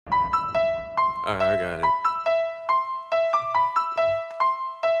Alright, I got it.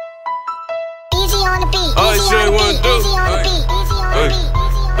 BeezyOnDaBeat. All this shit wanna do.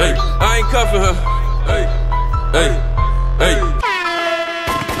 Hey, I ain't cuffing her. Hey, hey, hey.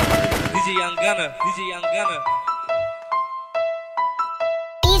 BeezyOnDaBeat. BeezyOnDaBeat.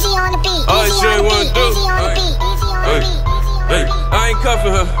 BeezyOnDaBeat. All this shit wanna do. Hey, hey, I ain't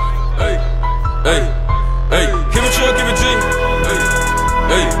cuffing her. Hey, hey, hey. Keep it true, keep it G. Hey,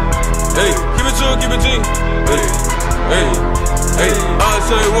 hey, hey. Keep it true, keep it G. Hey, hey, hey. All this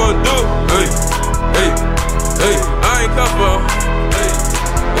shit wanna do. Hey, hey, hey. I ain't cuffing her. Hey,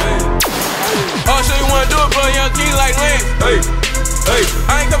 hey. All this shit wanna do it for a young king like Lance. Hey, hey.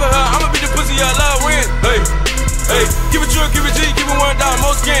 I ain't cuffing her. I'ma beat the pussy, I love win. Hey, hey. Keep it true, keep it G. Keep it $1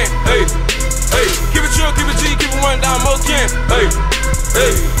 most can. Hey, hey. Keep it true, keep it G. Keep it $1 most can. Hey,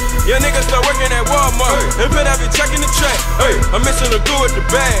 hey. Your niggas start working at Walmart and put every check in the track. Hey, I'm missing the glue with the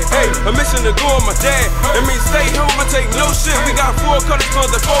bag. Hey, I'm missing the glue on my dad. It means stay home and take no shit. We got 4 colors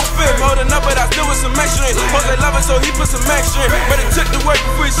towards the 4/5. Holding up, but I still with some extra in. Jose love it, so he put some extra in. But it took the work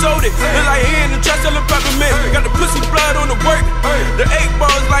before he sold it. It's like he in the trap selling peppermint. Got the pussy blood on the work. The 8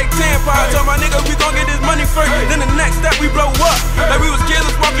 balls like 10 pies. Told my nigga we gon' get this money first. Then the next step we blow up. Like we was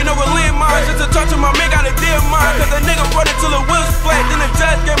careless walking over landmines. Just to talk to my man, got a deal mine. Cause the nigga running till the wheels flat. Then the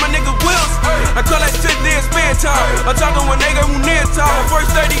judge gave my nigga wheels. I call that shit their spare time. I'm talking when nigga who near time.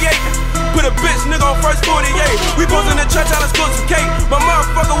 First 38, put a bitch nigga on first 48. We both in the church, I done split some cake. My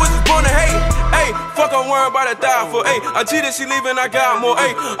motherfucker was just born to hate. Ayy, fuck I'm worried about a die for. Ayy, I cheated, she leaving, I got more.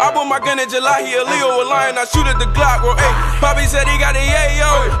 Ayy, I bought my gun in July, he a Leo with lion, I shoot at the Glock. Bro, ayy, Poppy said he got the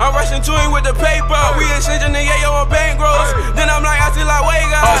yayo. I'm rushing to him with the paper. We exchanging the yayo on bankrolls. Then I'm like, I still like way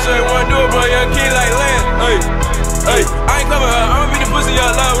guys. I sure wanna do it, but young kid like land. Ayy, ayy, I ain't cover her, I'ma beat the pussy,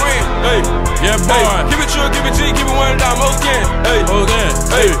 y'all love ring. Ayy, yeah, boy. Hey, keep it true, keep it G, keep it $1 most can. Hey,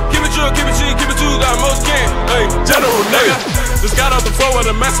 hey, keep it true, keep it G, keep it $2 most can. Hey, General nigga, just got off the floor with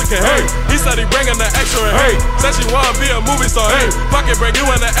a Mexican. Hey, he said he bringing the extra. Hey, said she wanna be a movie star. Hey, pocket bring you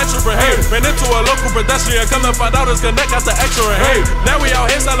in the extra. Hey, ran into a local pedestrian, come to find out his connect got the extra. Hey, now we out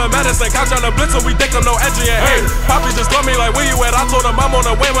here selling medicine, couch on the blitz, so we think I'm no edgy. Hey, Poppy just told me like where you at? I told him I'm on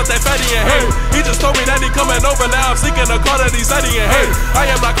the way with that fatty. And hey, he just told me that he coming over. Now I'm seeking a call that he said he in. Hey, I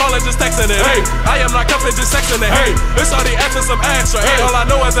am not calling, just texting it. Hey, I am not cuffing, just sexing it. Hey, it's already after some extra. Hey, all I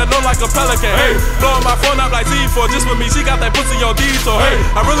know is that no like a pelican. Hey, blowing my phone up like Z4 just for me. She got that pussy on D, so hey,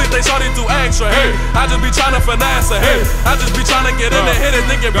 I really think shawty too extra. Hey, I just be trying to finesse it. Hey, I just be trying to get in and hit it,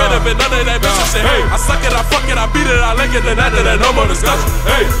 then get rid of it. None of that bitch shit. Hey, I suck it, I fuck it, I beat it, I lick it, then after that no more discussion.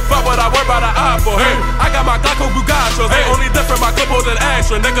 Hey, fuck what I worry about an eye for. Hey, I got my Glock on Bugachos. Hey, only different my clip than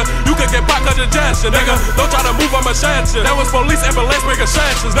extra, nigga. You can get back on the gesture, nigga. Don't try to move on my shanty. That was police ambulance breaking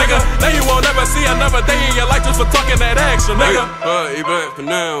chances, nigga. Now you won't never see another day in your life just for talking that action, nigga. He black for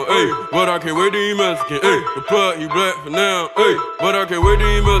now, ayy. But I can't wait to eat Mexican, ayy. The plug, he black for now, ayy. But I can't wait to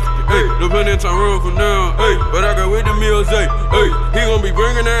eat Mexican, ayy. The penny time room for now, ayy. But I can't wait to meals, ayy. He gon' be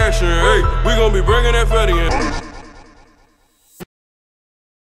bringing the action, ayy. We gon' be bringing that fatty in.